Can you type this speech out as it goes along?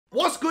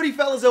What's goody,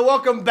 fellas, and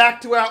welcome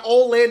back to our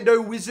Orlando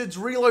Wizards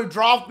Relo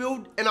Draft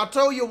Build. And I'll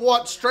tell you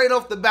what, straight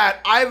off the bat,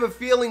 I have a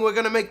feeling we're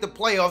going to make the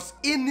playoffs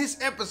in this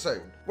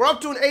episode. We're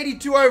up to an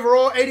 82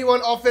 overall,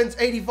 81 offense,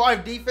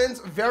 85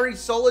 defense. Very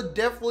solid,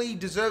 definitely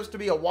deserves to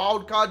be a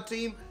wild card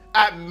team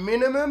at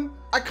minimum.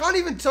 I can't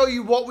even tell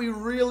you what we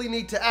really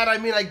need to add. I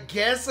mean, I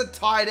guess a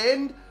tight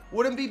end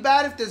wouldn't be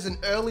bad if there's an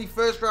early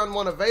first round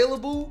one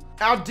available.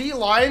 Our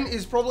D-line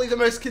is probably the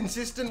most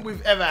consistent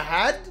we've ever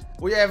had.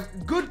 We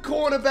have good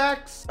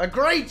cornerbacks, a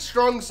great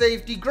strong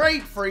safety,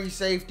 great free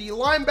safety.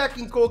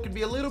 Linebacking core could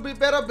be a little bit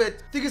better, but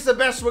I think it's the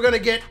best we're gonna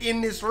get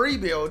in this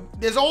rebuild.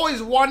 There's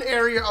always one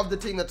area of the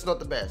team that's not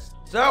the best.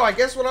 So I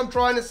guess what I'm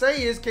trying to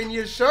say is, can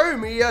you show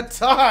me a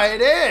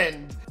tight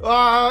end?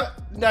 No,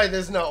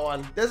 there's not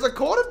one. There's a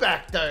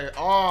quarterback though.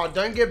 Oh,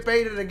 don't get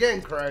baited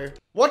again, Crow.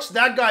 Watch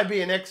that guy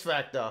be an X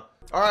Factor.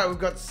 All right, we've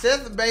got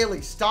Seth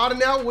Bailey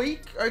starting out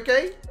week.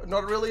 Okay,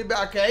 not really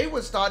about, okay,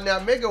 we're starting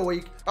out mega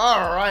week.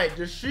 All right,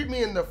 just shoot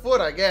me in the foot,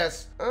 I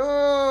guess.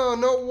 Oh,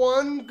 not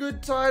one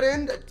good tight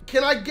end.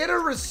 Can I get a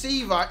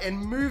receiver and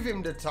move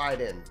him to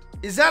tight end?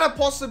 Is that a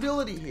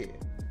possibility here?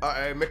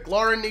 Uh-oh,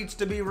 McLaurin needs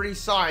to be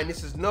re-signed.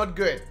 This is not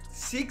good.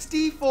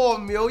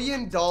 $64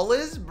 million?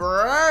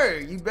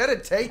 Bro, you better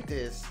take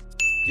this.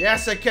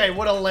 Yes, okay,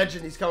 what a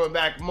legend. He's coming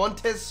back.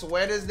 Montez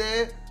Sweater's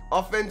there.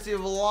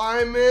 Offensive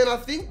lineman, I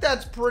think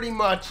that's pretty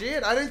much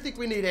it. I don't think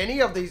we need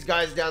any of these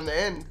guys down the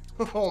end.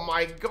 Oh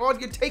my God,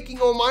 you're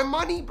taking all my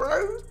money,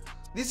 bro.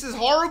 This is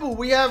horrible.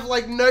 We have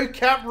like no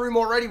cap room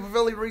already. We've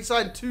only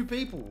re-signed 2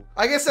 people.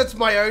 I guess that's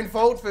my own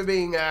fault for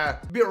being a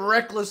bit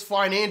reckless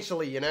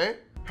financially, you know?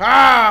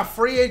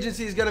 Free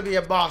agency is gonna be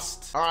a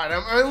bust. All right,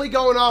 I'm only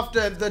going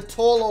after the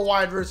taller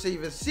wide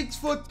receivers,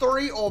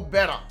 6'3" or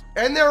better.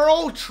 And they're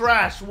all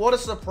trash. What a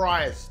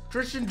surprise.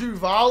 Christian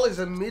Duval is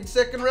a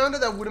mid-second rounder.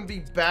 That wouldn't be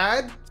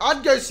bad.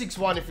 I'd go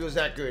 6'1" if he was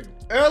that good.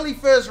 Early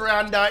first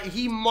rounder,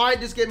 he might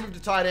just get moved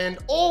to tight end,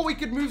 or we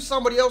could move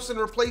somebody else and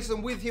replace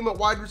him with him at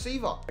wide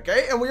receiver.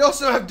 Okay, and we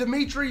also have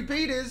Dimitri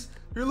Peters,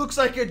 who looks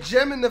like a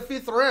gem in the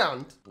 5th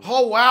round.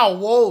 Oh wow,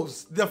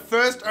 Wolves, the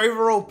first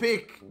overall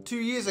pick 2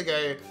 years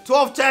ago.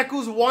 12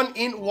 tackles, 1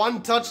 int,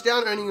 1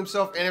 touchdown, earning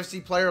himself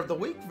NFC Player of the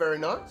Week. Very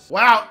nice.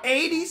 Wow,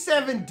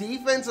 87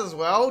 defense as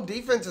well.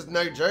 Defense is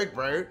no joke,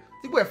 bro.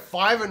 I think we're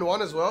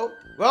 5-1 as well.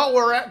 Well,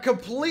 we're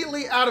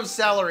completely out of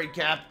salary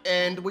cap,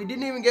 and we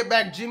didn't even get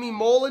back Jimmy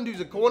Moreland, who's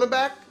a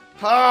cornerback.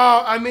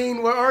 Oh, I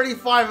mean, we're already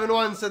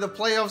 5-1, so the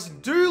playoffs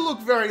do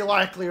look very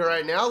likely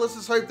right now. Let's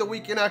just hope that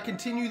we can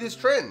continue this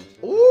trend.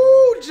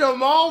 Ooh,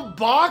 Jamal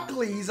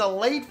Barkley. He's a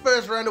late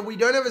first rounder. We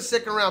don't have a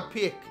second round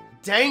pick.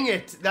 Dang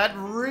it, that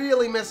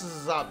really messes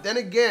us up. Then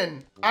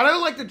again, I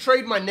don't like to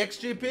trade my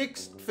next year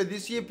picks for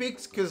this year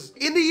picks, because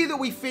in the year that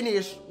we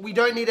finish, we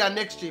don't need our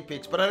next year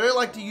picks, but I don't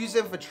like to use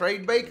them for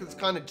trade bait because it's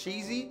kind of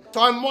cheesy.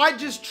 So I might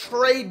just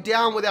trade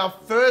down with our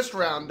first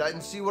rounder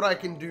and see what I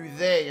can do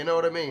there, you know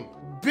what I mean?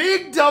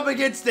 Big dub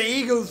against the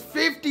Eagles,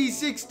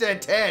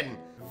 56-10.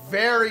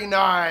 Very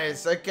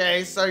nice.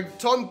 Okay, so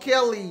Tom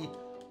Kelly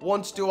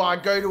wants to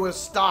go to a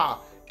star.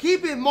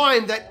 Keep in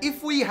mind that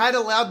if we had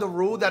allowed the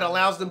rule that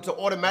allows them to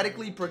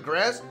automatically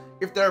progress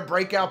if they're a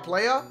breakout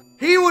player,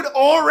 he would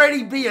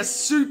already be a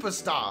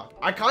superstar.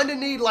 I kind of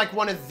need like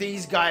one of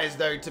these guys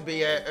though to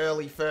be an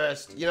early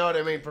first, you know what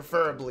I mean,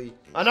 preferably.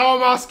 I know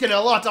I'm asking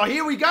a lot. Oh,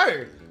 here we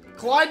go.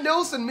 Clyde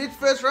Nelson,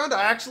 mid-first round.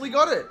 I actually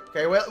got it.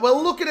 Okay, we're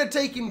looking at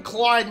taking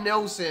Clyde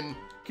Nelson,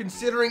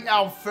 considering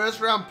our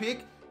first round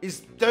pick is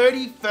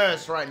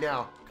 31st right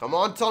now. Come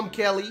on, Tom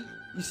Kelly.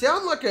 You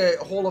sound like a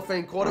Hall of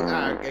Fame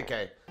quarterback.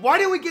 Okay. Why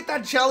didn't we get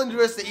that challenge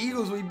versus the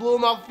Eagles? We blew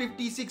them up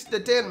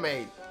 56-10,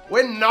 mate.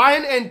 We're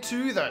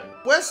 9-2 though.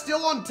 We're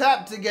still on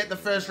tap to get the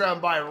first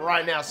round bye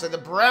right now. So the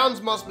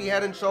Browns must be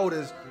head and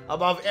shoulders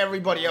above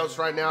everybody else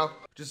right now.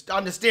 Just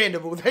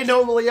understandable. They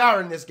normally are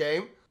in this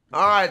game.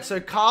 All right, so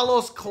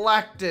Carlos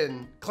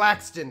Claxton,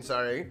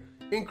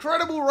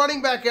 incredible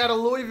running back out of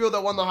Louisville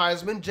that won the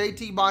Heisman,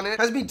 JT Barnett,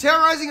 has been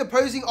terrorizing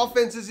opposing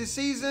offenses this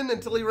season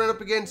until he ran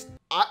up against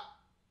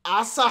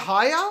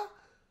Asahaya?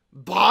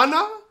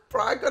 Bana?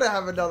 Bro, I gotta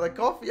have another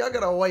coffee. I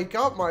gotta wake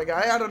up, my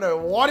guy. I don't know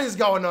what is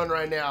going on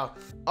right now.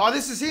 Oh,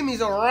 this is him.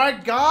 He's a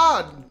right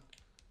guard.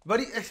 But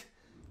he's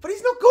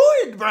not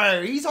good,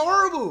 bro. He's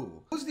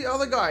horrible. Who's the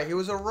other guy? He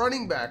was a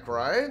running back,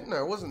 right?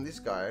 No, it wasn't this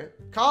guy.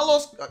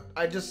 Carlos,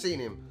 I just seen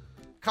him.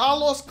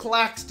 Carlos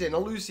Claxton,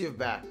 elusive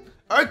back.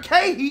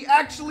 Okay, he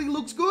actually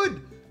looks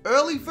good.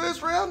 Early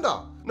first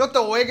rounder. Not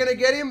that we're gonna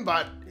get him,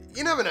 but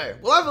you never know.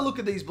 We'll have a look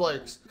at these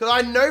blokes. Because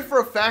I know for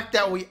a fact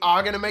that we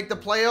are going to make the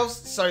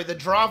playoffs, so the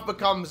draft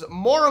becomes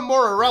more and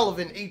more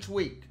irrelevant each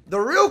week. The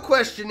real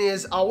question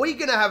is, are we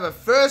going to have a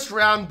first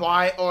round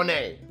bye or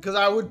nay? Because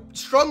I would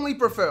strongly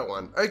prefer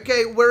one.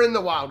 Okay, we're in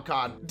the wild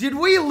card. Did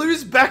we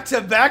lose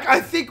back-to-back?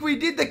 I think we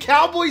did. The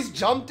Cowboys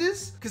jumped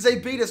us because they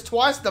beat us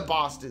twice, the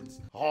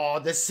bastards. Oh,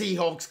 the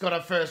Seahawks got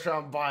a first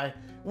round bye.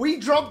 We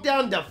dropped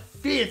down to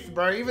 5th,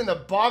 bro. Even the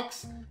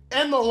Bucks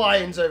and the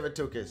Lions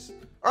overtook us.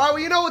 All right,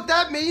 well, you know what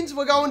that means.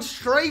 We're going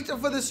straight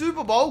for the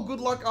Super Bowl. Good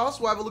luck us.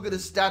 We'll have a look at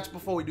his stats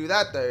before we do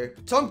that, though.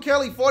 Tom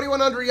Kelly,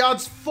 4,100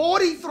 yards,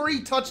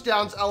 43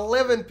 touchdowns,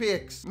 11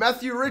 picks.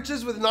 Matthew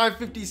Riches with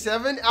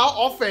 957.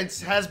 Our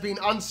offense has been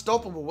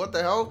unstoppable. What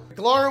the hell?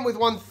 McLaurin with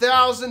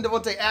 1,000.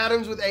 Devontae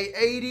Adams with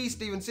 880.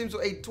 Steven Sims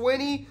with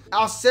 820.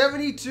 Our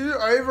 72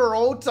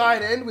 overall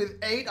tight end with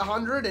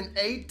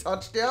 808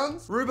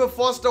 touchdowns. Reuben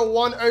Foster,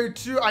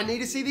 102. I need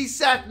to see these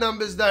sack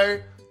numbers, though.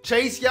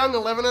 Chase Young,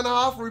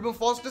 11.5. Reuben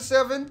Foster,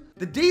 7.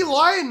 The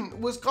D-line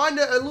was kind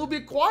of a little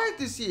bit quiet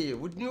this year.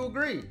 Wouldn't you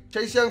agree?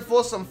 Chase Young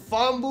forced some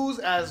fumbles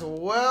as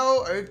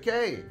well.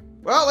 Okay.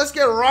 Well, let's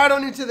get right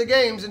on into the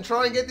games and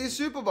try and get this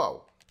Super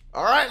Bowl.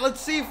 All right, let's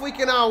see if we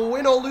can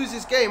win or lose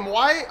this game.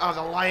 Why? Oh,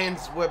 the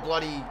Lions were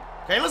bloody...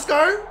 Okay, let's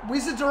go.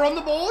 Wizards are on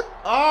the board.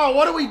 Oh,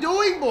 what are we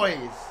doing,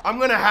 boys? I'm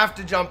going to have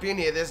to jump in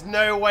here. There's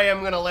no way I'm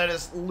going to let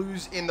us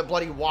lose in the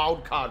bloody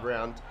wild card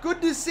round. Good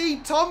to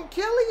see Tom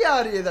Kelly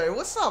out here, though.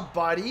 What's up,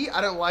 buddy?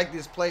 I don't like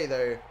this play,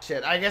 though.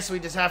 Shit, I guess we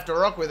just have to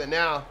rock with it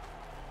now.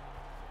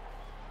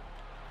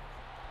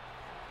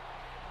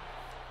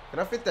 Can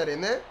I fit that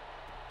in there?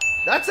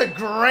 That's a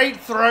great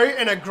throw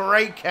and a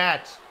great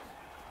catch.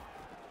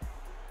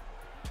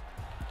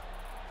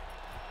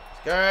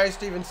 Go,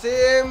 Steven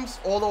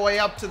Sims, all the way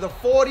up to the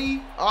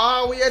 40.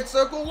 Oh, we had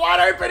circle wide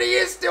open. He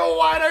is still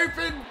wide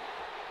open.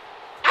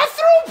 I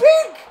threw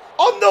a pick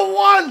on the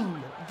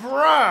 1.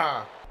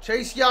 Bruh.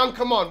 Chase Young,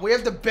 come on. We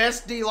have the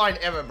best D-line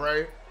ever,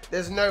 bro.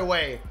 There's no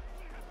way.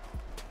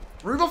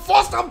 Reuben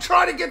Foster, I'm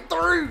trying to get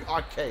through.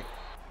 Okay.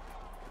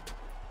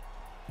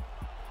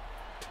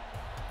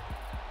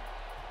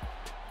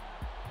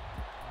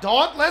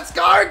 Dot, let's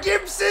go,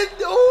 Gibson.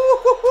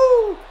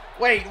 Ooh.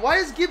 Wait, why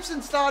is Gibson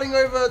starting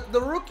over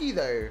the rookie,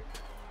 though?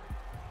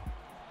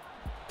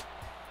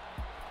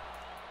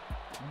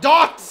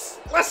 Dots!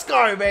 Let's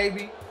go,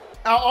 baby.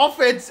 Our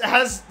offense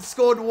has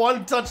scored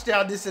 1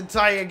 touchdown this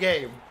entire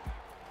game.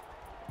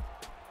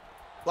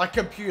 Like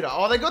computer.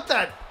 Oh, they got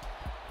that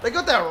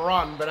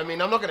run, but I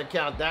mean, I'm not going to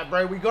count that,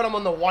 bro. We got them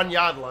on the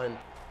 1-yard line.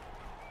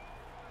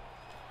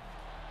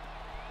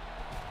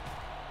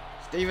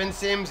 Steven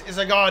Sims is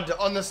a god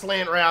on the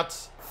slant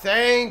routes.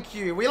 Thank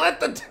you. We let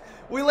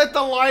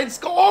the Lions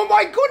score. Oh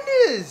my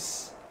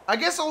goodness! I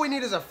guess all we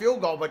need is a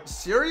field goal, but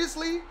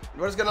seriously?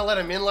 We're just gonna let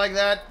him in like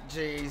that?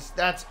 Jeez,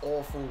 that's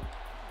awful.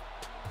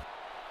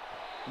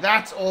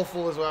 That's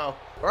awful as well.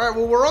 All right,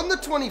 well, we're on the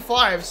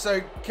 25,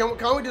 so can't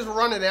we just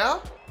run it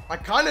out? I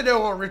kind of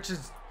don't want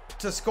Richards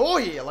to score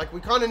here. Like,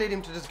 we kind of need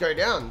him to just go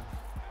down.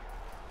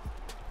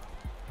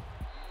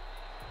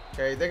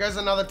 Okay, there goes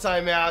another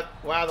timeout.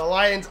 Wow, the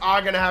Lions are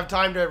going to have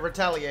time to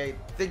retaliate.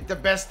 I think the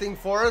best thing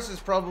for us is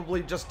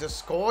probably just to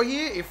score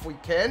here if we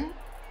can.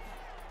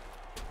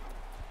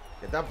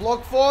 Get that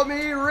block for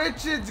me.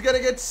 Richards going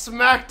to get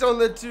smacked on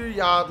the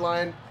 2-yard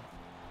line.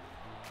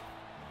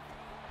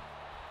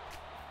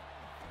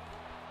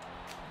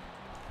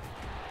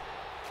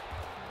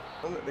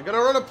 They're going to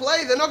run a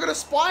play. They're not going to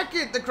spike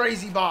it, the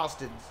crazy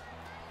bastards.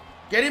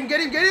 Get him, get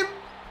him, get him.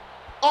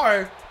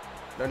 Uh-oh.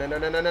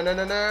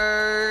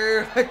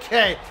 No.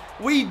 Okay,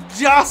 we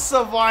just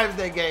survived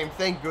their game,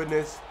 thank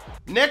goodness.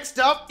 Next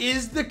up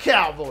is the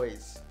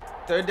Cowboys.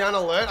 3rd down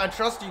alert, I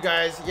trust you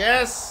guys.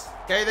 Yes.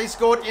 Okay, they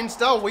scored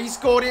insta, we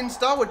scored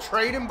insta, we're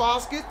trading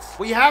baskets.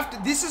 We have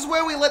to, this is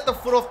where we let the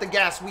foot off the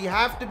gas. We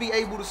have to be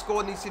able to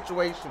score in these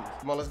situations.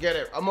 Come on, let's get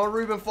it. I'm on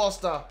Reuben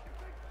Foster.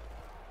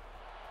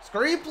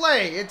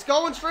 Screenplay, it's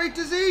going straight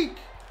to Zeke.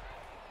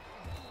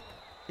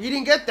 He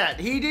didn't get that.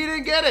 He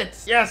didn't get it.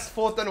 Yes,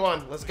 4th and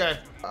 1. Let's go.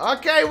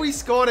 Okay, we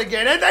scored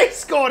again. And they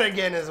scored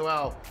again as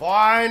well.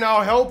 Fine,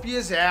 I'll help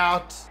yous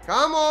out.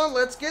 Come on,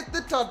 let's get the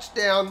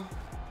touchdown.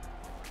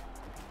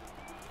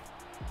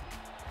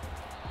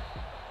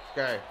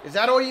 Okay. Is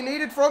that all you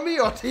needed from me?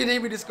 Or do you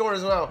need me to score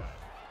as well?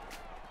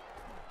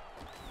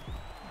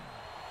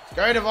 Let's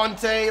go,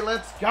 Devontae.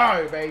 Let's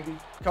go, baby.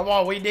 Come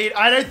on, we need...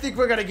 I don't think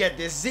we're going to get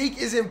this. Zeke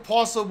is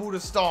impossible to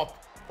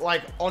stop.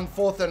 Like, on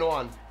 4th and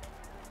 1.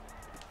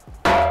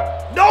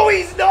 No,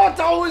 he's not.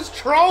 I was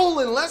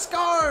trolling. Let's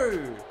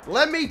go.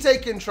 Let me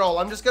take control.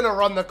 I'm just going to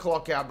run the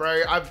clock out,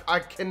 bro. I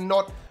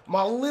cannot.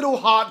 My little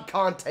heart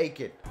can't take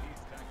it.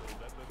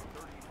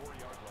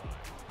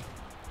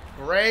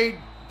 Great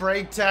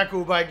break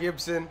tackle by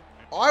Gibson.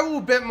 I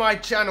will bet my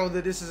channel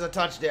that this is a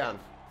touchdown.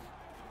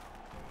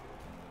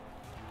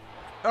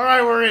 All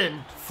right, we're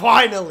in.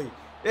 Finally.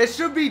 It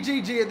should be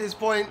GG at this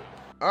point.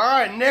 All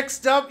right,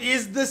 next up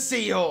is the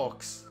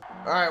Seahawks.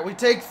 All right, we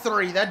take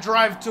 3. That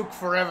drive took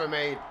forever,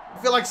 mate. I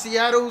feel like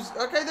Seattle's...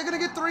 Okay, they're going to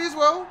get 3 as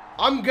well.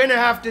 I'm going to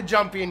have to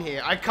jump in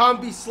here. I can't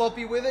be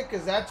sloppy with it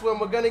because that's when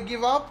we're going to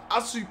give up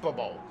a Super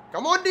Bowl.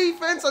 Come on,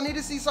 defense. I need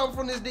to see something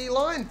from this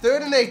D-line.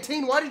 3rd and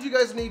 18. Why did you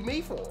guys need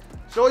me for?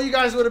 Sure, you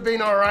guys would have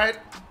been all right.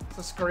 It's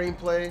a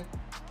screenplay.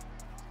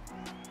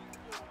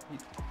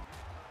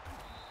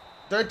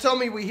 Don't tell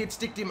me we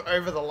sticked him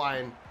over the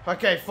line.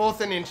 Okay, 4th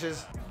and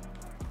inches.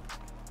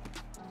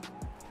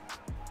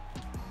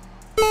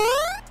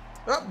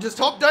 Oh, just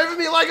hopped over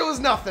me like it was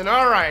nothing.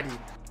 Alrighty.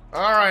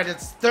 Alright,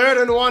 it's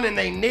 3rd and 1 and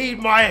they need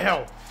my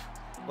help.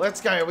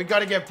 Let's go. We got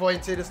to get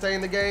points here to stay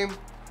in the game.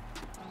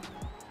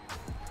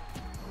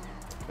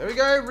 There we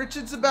go.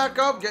 Richards the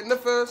backup, getting the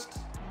first.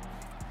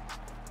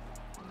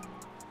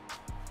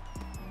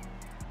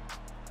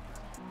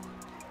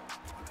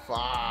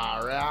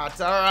 Far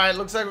out. All right,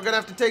 looks like we're going to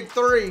have to take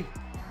 3.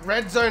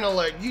 Red zone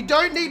alert. You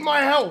don't need my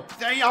help.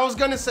 I was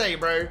going to say,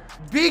 bro.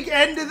 Big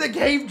end of the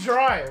game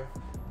drive.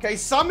 Okay,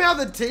 somehow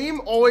the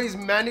team always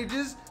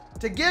manages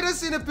to get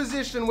us in a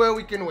position where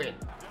we can win.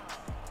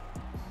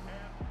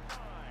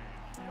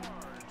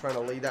 Trying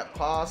to lead that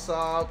pass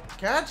up.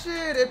 Catch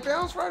it. It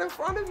bounced right in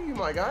front of you,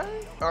 my guy.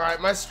 All right,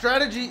 my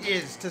strategy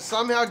is to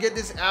somehow get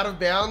this out of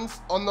bounds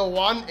on the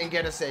 1 and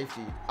get a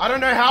safety. I don't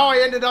know how I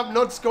ended up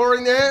not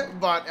scoring there,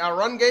 but our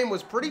run game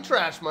was pretty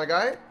trash, my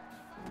guy.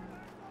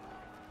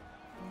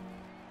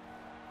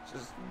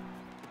 Just...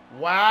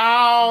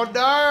 Wow,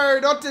 no,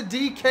 not to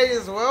DK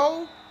as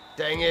well.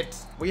 Dang it.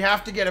 We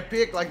have to get a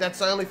pick. Like, that's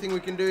the only thing we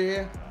can do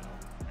here.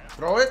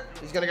 Throw it.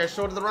 He's going to go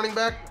short of the running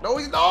back. No,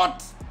 he's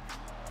not.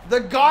 The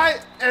guy,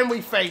 and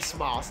we face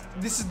masked.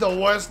 This is the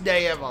worst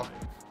day ever.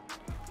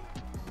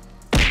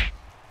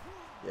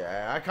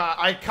 Yeah,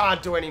 I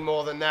can't do any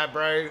more than that,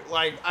 bro.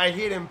 Like, I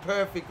hit him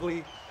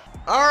perfectly.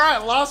 All right,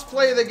 last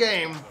play of the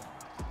game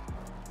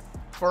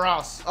for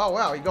us. Oh,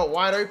 wow, he got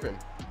wide open.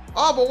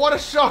 Oh, but what a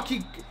shock.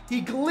 He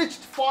glitched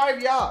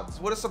 5 yards.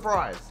 What a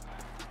surprise.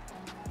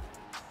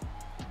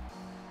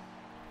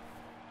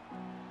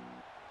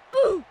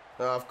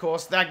 Of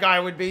course, that guy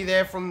would be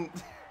there from...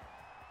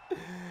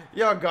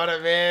 You got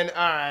it, man.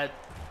 All right.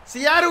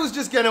 Seattle's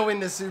just going to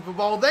win the Super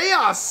Bowl. They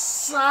are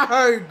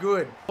so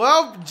good.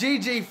 Well,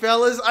 GG,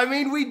 fellas. I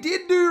mean, we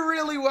did do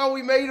really well.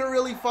 We made it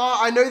really far.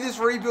 I know this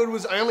rebuild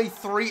was only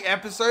 3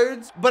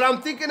 episodes, but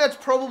I'm thinking that's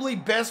probably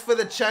best for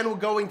the channel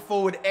going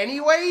forward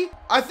anyway.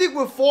 I think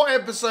with 4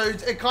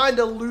 episodes, it kind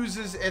of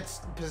loses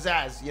its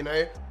pizzazz, you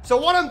know? So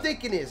what I'm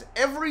thinking is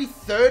every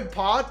 3rd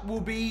part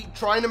will be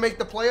trying to make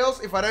the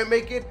playoffs. If I don't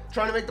make it,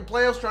 trying to make the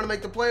playoffs, trying to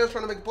make the playoffs,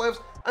 trying to make the playoffs,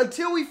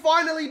 until we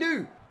finally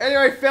do.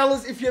 Anyway,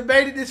 fellas, if you've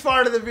made it this far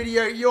into the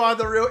video, you are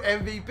the real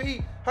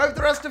MVP. Hope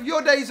the rest of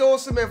your day is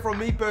awesome, and from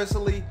me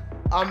personally,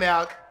 I'm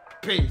out.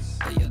 Peace.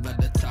 You let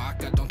the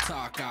talk, I don't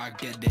talk, I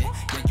get it.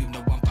 Yeah, you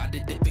know I'm about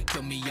it. If it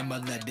kill me, I'ma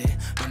let it.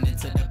 Run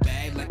into the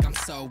bag like I'm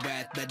so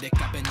athletic.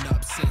 I've been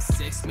up since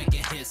 6,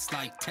 making hits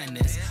like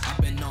tennis.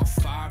 I've been on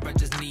fire, I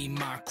just need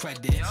my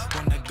credit.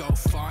 Wanna go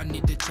far,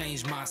 need to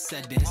change my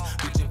settings.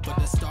 Reaching for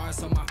the stars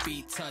so my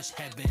feet touch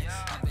heaven.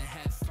 Haven't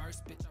had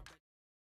first, bitch.